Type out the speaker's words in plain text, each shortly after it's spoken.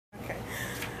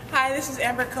Hi, this is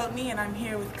Amber Coatney, and I'm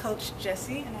here with Coach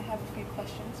Jesse, and I have a few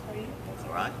questions for you.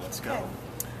 All right, let's go.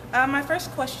 Okay. My first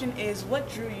question is, what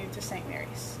drew you to St.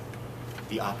 Mary's?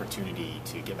 The opportunity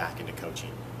to get back into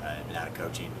coaching. I've been out of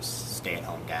coaching, was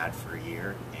stay-at-home dad for a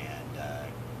year, and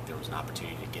there was an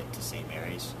opportunity to get to St.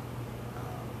 Mary's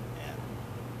and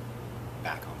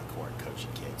back on the court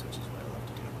coaching kids, which is what I love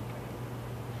to do.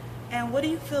 And what do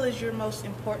you feel is your most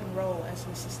important role as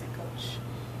an assistant coach?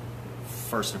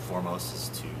 First and foremost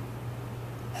is to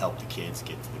help the kids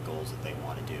get to the goals that they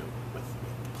want to do with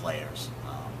the players,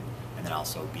 and then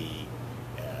also be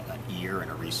an ear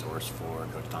and a resource for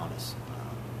Coach Thomas.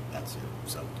 That's it.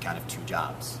 So kind of two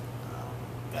jobs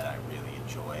that I really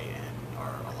enjoy and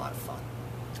are a lot of fun.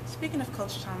 Speaking of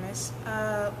Coach Thomas,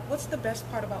 what's the best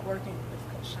part about working with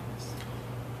Coach Thomas?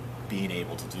 Being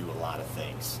able to do a lot of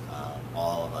things.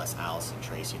 All of us, Allison,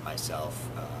 Tracy, and myself,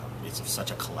 it's such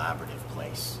a collaborative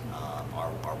place.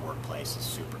 Our workplace is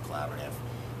super collaborative.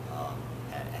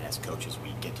 And as coaches,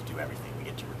 we get to do everything. We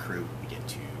get to recruit, we get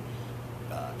to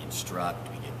instruct,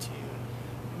 we get to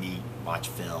meet, watch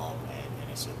film,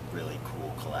 and it's a really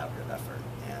cool collaborative effort.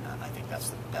 And I think that's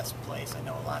the best place. I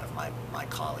know a lot of my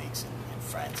colleagues and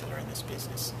friends that are in this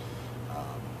business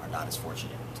are not as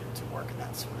fortunate to work in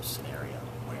that sort of scenario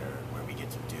where we get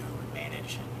to do and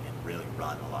manage and really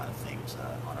run a lot of things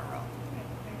on our own.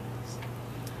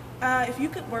 If you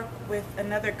could work with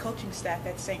another coaching staff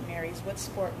at St. Mary's, what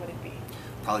sport would it be?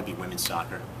 Probably be women's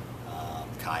soccer.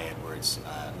 Kai Edwards,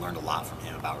 learned a lot from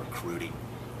him about recruiting.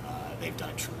 They've done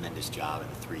a tremendous job in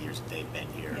the 3 years that they've been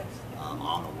here. Yes.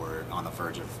 On the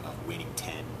verge of winning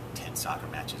 10 soccer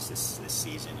matches this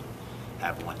season.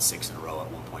 Have won 6 in a row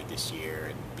at one point this year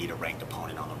and beat a ranked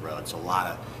opponent on the road. So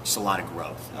just a lot of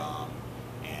growth,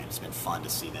 and it's been fun to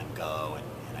see them go.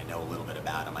 And I know a little bit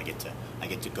about them. I get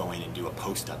to go in and do a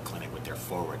post-up clinic with their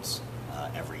forwards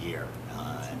every year,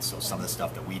 and so some of the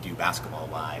stuff that we do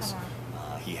basketball-wise,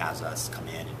 he has us come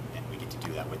in and we get to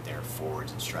do that with their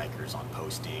forwards and strikers on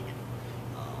posting. And,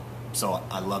 so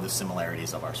I love the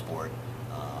similarities of our sport,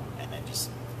 and then just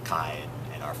Kai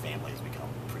and our family has become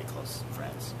pretty close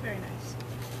friends. Very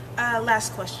nice.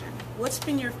 Last question. What's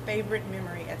been your favorite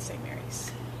memory at St.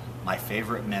 Mary's? My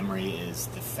favorite memory is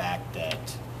the fact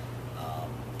that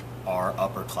our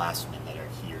upperclassmen that are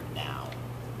here now,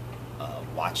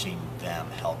 watching them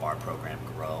help our program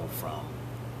grow from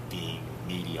being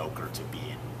mediocre to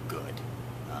being good.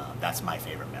 That's my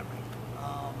favorite memory.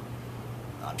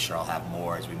 I'm sure I'll have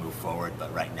more as we move forward,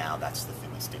 but right now that's the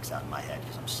thing that sticks out in my head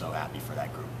because I'm so happy for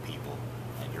that group of people,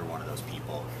 and you're one of those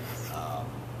people,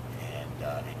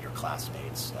 and your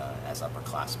classmates as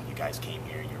upperclassmen. You guys came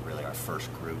here, you're really our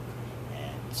first group,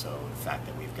 and so the fact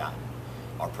that we've gotten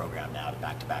our program now to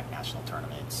back-to-back national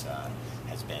tournaments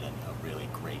has been a really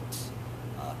great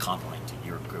compliment to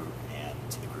your group and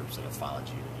to the groups that have followed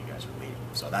you that you guys are leading.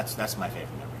 So that's my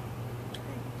favorite memory.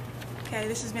 Okay,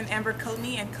 this has been Amber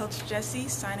Coatney and Coach Jesse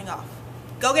signing off.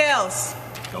 Go Gales!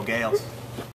 Go Gales!